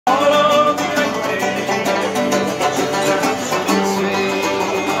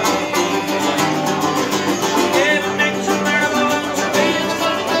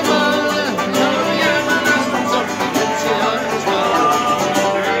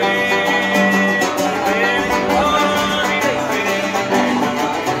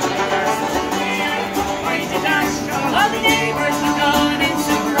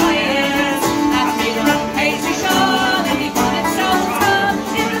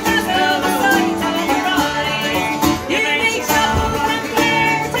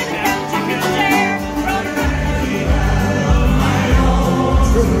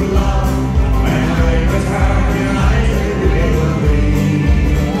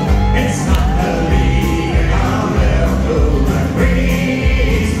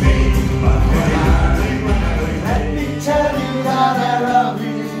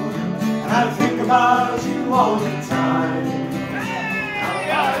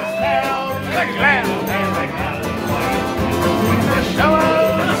the Glen, there's the Glen. The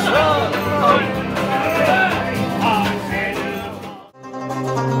shovel's slow.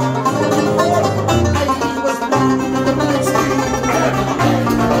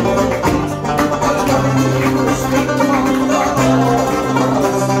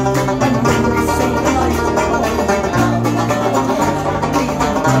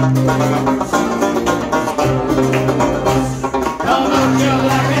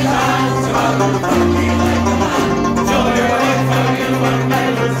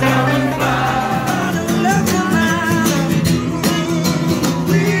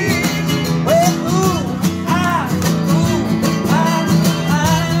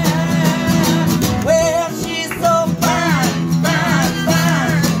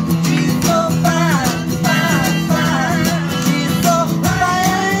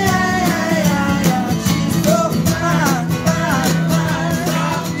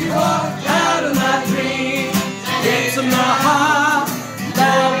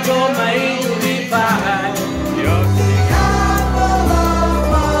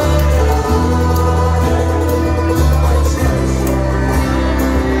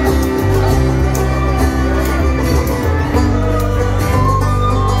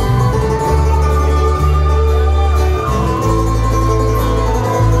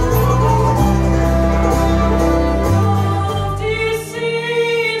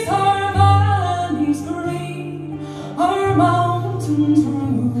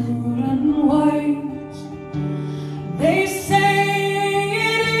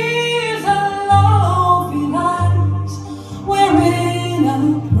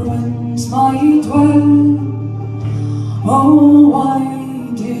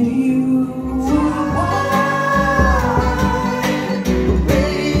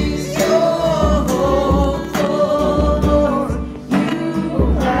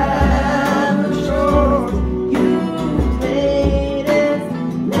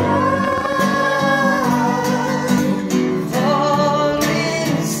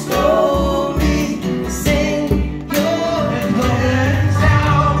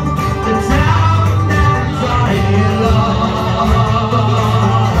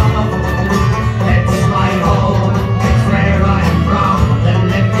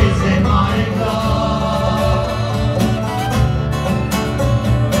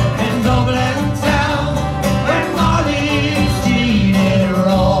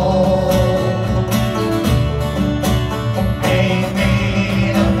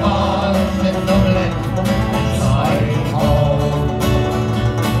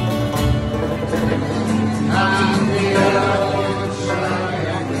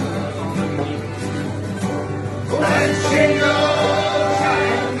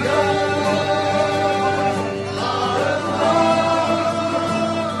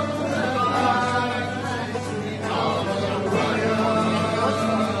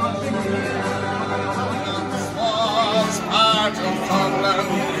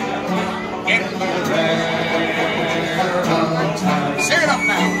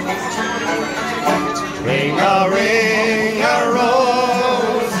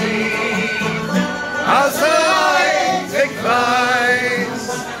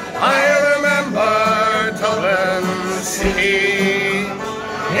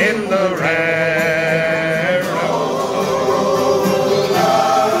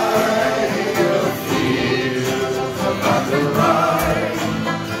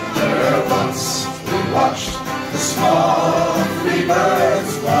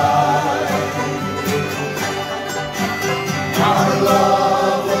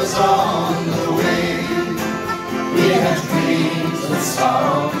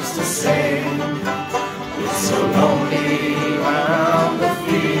 So lonely round the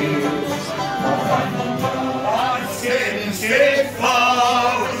fields,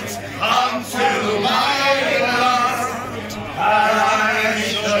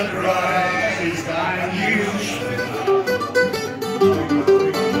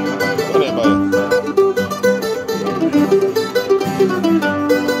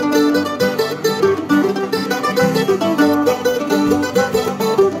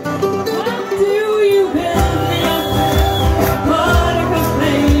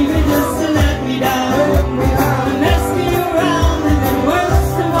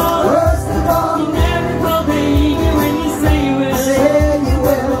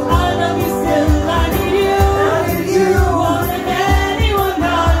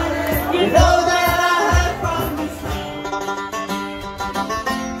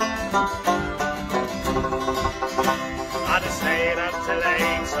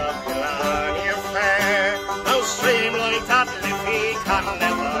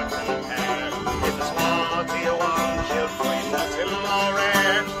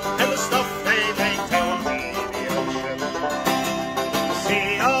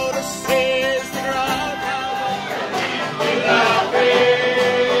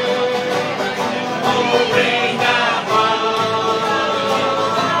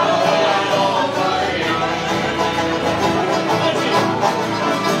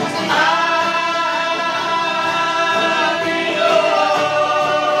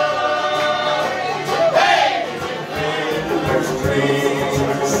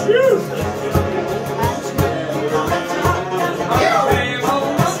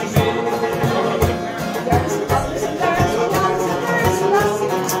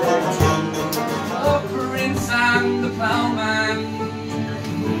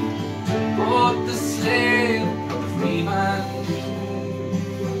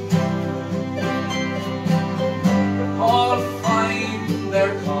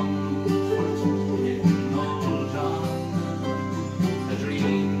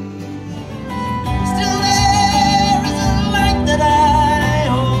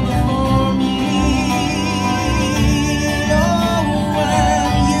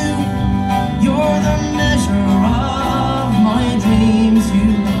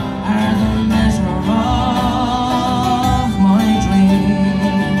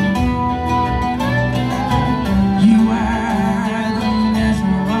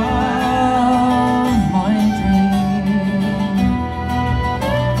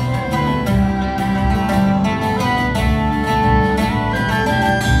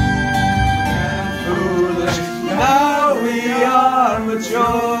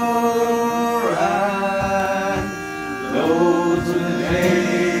 and those were the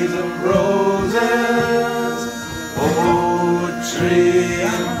days of roses, poetry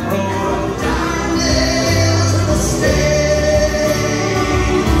and prose.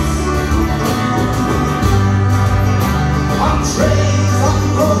 On trains, on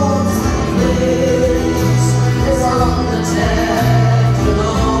roads and plains, they're on the Thames and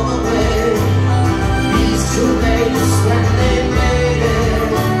all the way. These two mates, when they made it,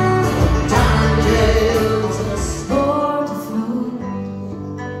 down the hills and the sport to float.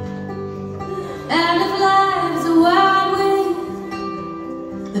 And if life's a wild wind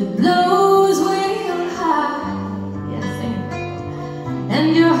that blows way on high, yes, and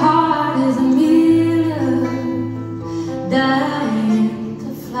your heart is a million dying to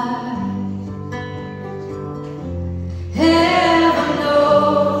fly. Heaven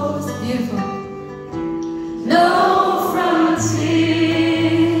knows it's beautiful, no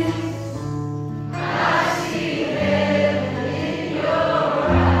frontier. I see heaven in your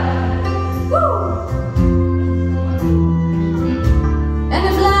eyes. Woo! And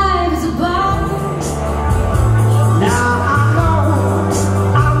if life is a bond, now I know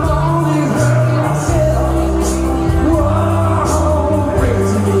I'm only hurting myself. Whoa,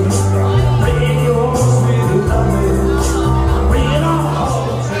 raise me, bring your sweet loving, bring it on.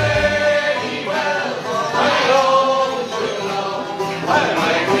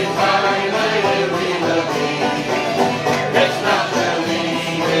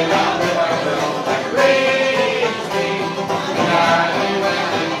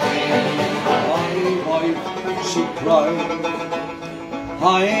 She cried,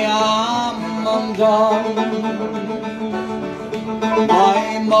 I am undone. My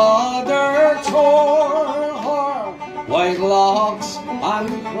mother tore her white locks and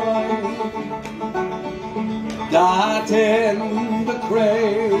cried that in the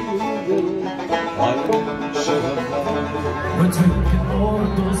cradle I should have died. We're taking all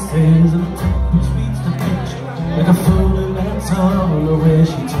of those things and the top which leads the beach. Like a fool in that town where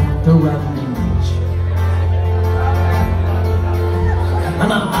she took the rambling beach. And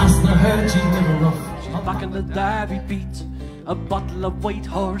I asked her, she's never rough. Back in the Derby beat, a bottle of white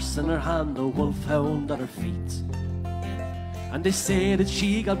horse in her hand, a wolfhound at her feet. And they say that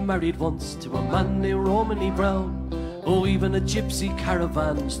she got married once to a man named Romany Brown. Oh, even a gypsy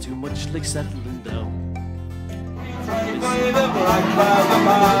caravan's too much like settling down.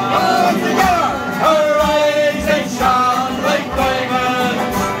 Her eyes they shone like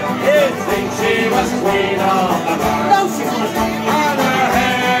diamonds. You'd think she was queen of the bar. No, she wasn't. And her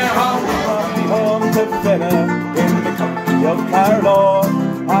hair hung home to Phelim in the county of Carlow.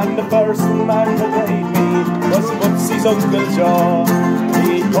 And the first man to date me was Mutsy's Uncle Joe.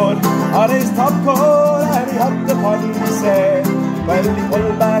 He put on his top coat and he hopped upon the set. Well, he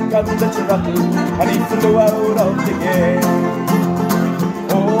pulled back on the throttle and he flew out of the gate.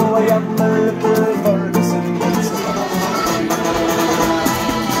 Oh, I am a little Ferguson.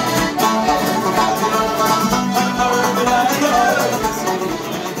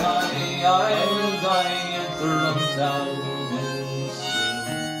 I'll die at the run down and sing.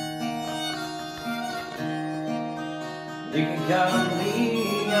 You can count me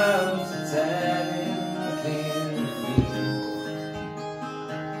out to 10 in the clear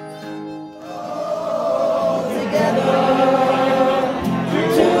all together.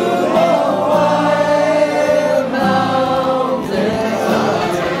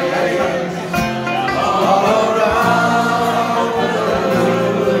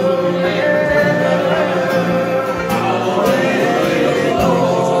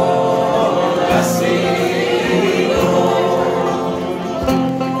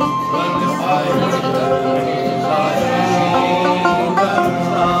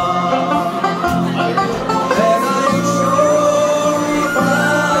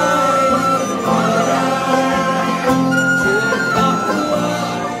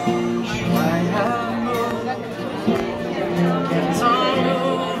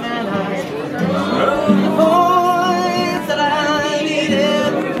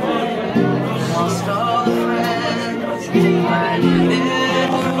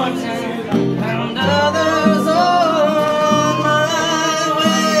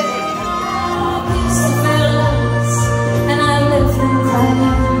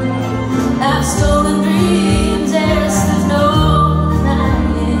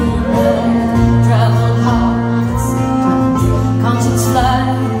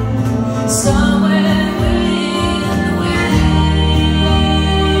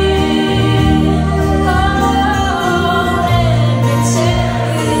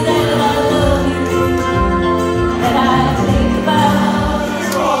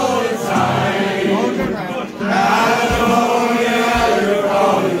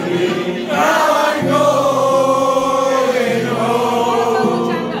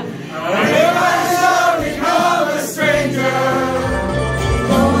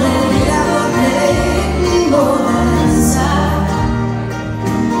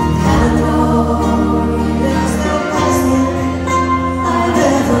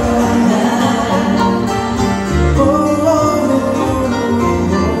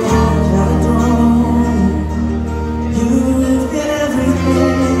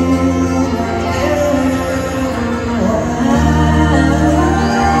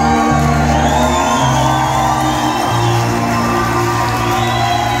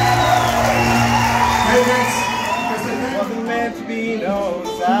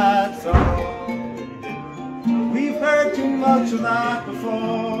 mentioned that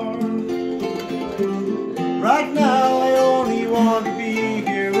before. Right now I only want to be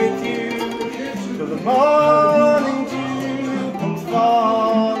here with you till the morning dew comes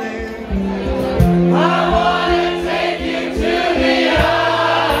falling. I want to take you to the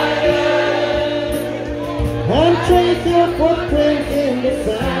island and trace your footprints in the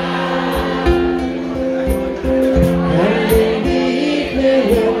sand. And in the evening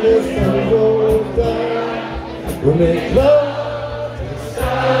when the sun goes down, we'll make love to the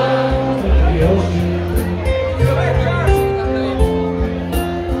sound of the ocean.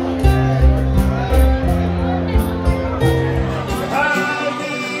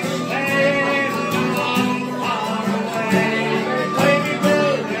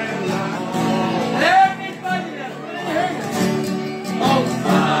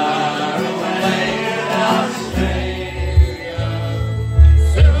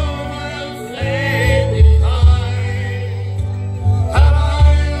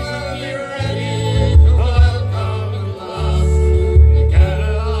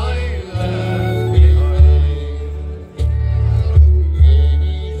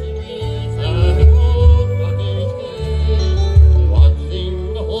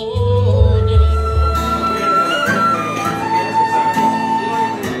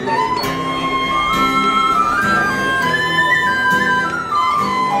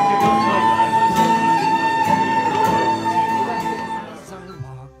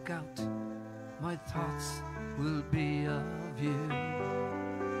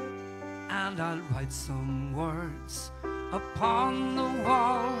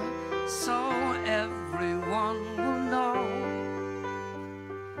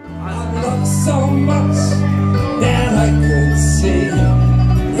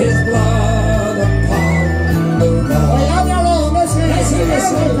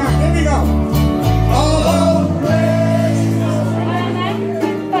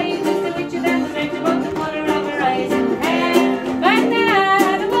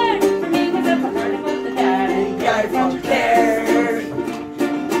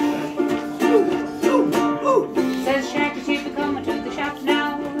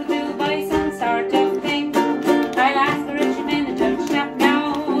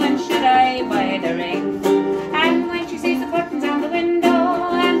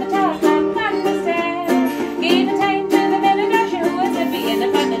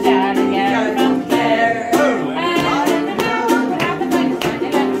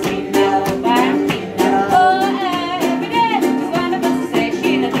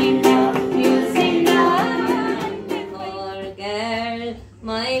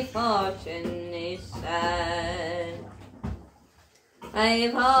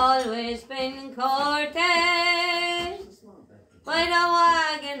 I've always been courted by the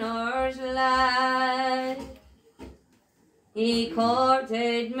wagoner's lad. He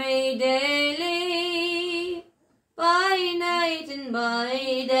courted me daily, by night and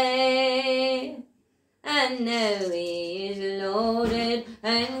by day, and now he is loaded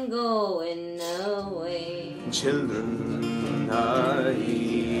and going away. Children I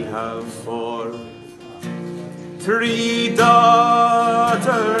have 4, 3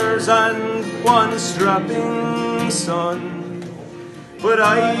 daughters and 1 strapping son, but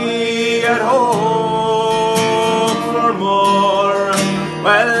I at hope for more.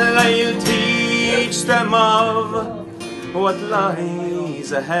 Well, I'll teach them of what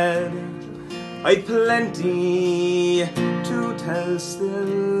lies ahead. I've plenty to tell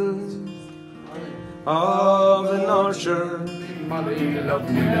still of an orchard. Molly loved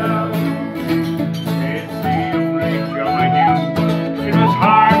me now. It's the only job I knew. It was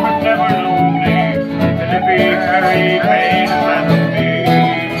hard but never lonely, till it very pain and me.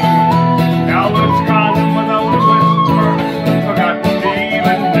 Now it's gone without a whisper, forgotten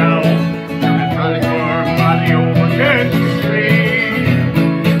even now. There is nothing for Molly over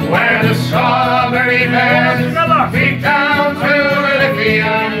Street, where the strawberry bears feet down through the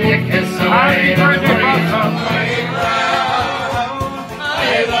field. You kiss away the breeze of my brow.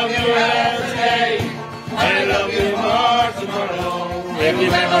 I love you today, I love you more tomorrow. If you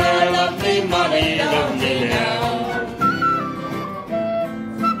never loved me, Molly, love me now.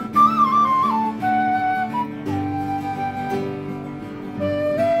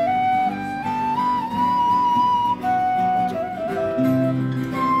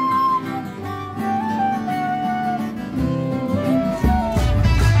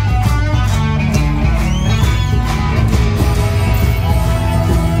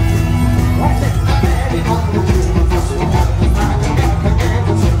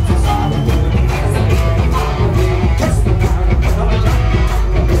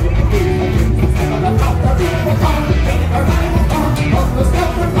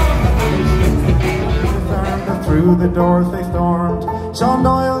 the doors they stormed. Seán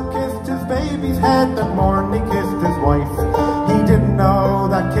Niall kissed his baby's head, that morn he kissed his wife. He didn't know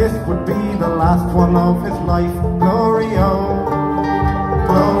that kiss would be the last one of his life. Glory-o,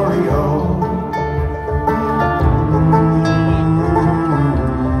 glory-o.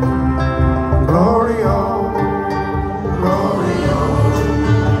 Glory-o, glory-o.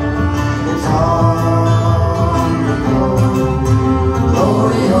 It's on the go.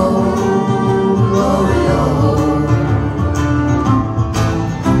 Glory-o, glory-o.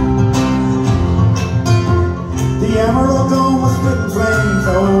 The emerald dome was spitting flames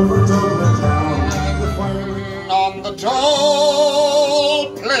over Dublin town. The firing On the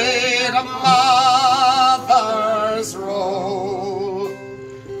dole played a mother's role,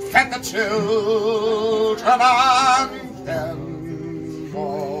 fed the children and then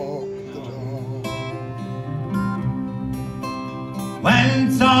walked the door.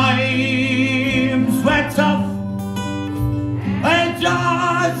 When times were tough and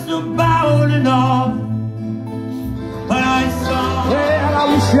just about enough, when I saw, well, I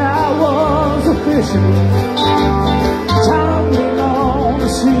wish I was a fisherman, tumbling on the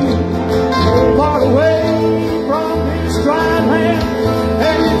sea, far away from this dry land,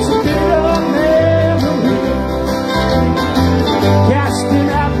 and it's a bitter memory, casting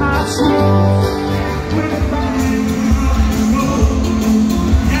out my sleep.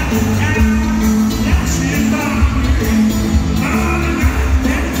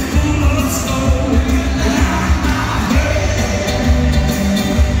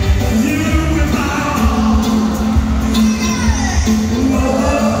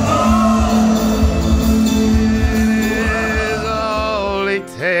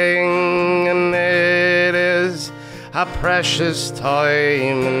 A precious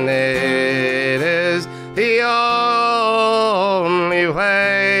time, and it is the only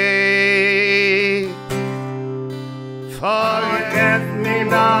way. Forget me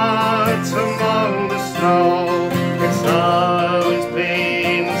not among the snow, it's always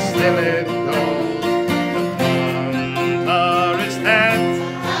been still it goes. The thunder is dead.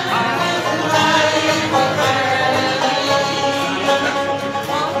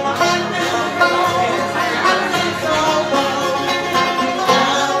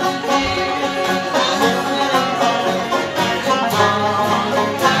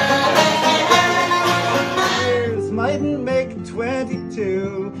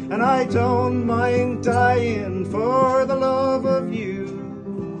 And I don't mind dying for the love of you.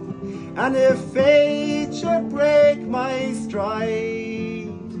 And if fate should break my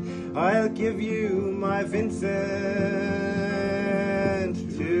stride, I'll give you my Vincent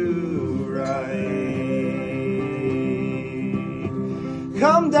to ride.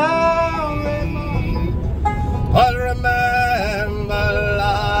 Come down, I'll remember,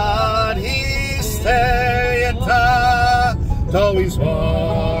 lad, he's stayed there, though he's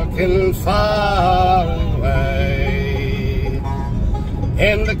walking far away.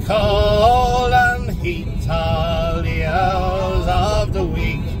 In the cold and heat all the hours of the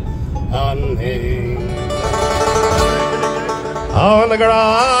week on him. Oh, and the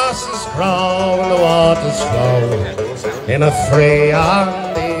grass is growing, the waters flow in a free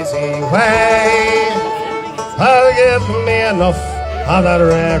and easy way. I'll give me enough of that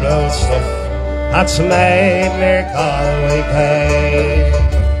rare old stuff that's made near Galway Bay.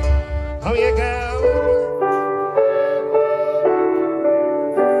 Oh, you go.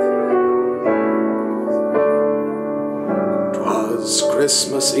 'Twas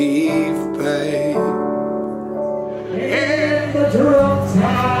Christmas Eve, babe, in the drunk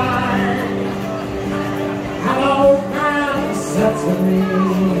time, an old man said to me,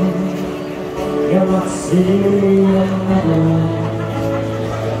 you must see another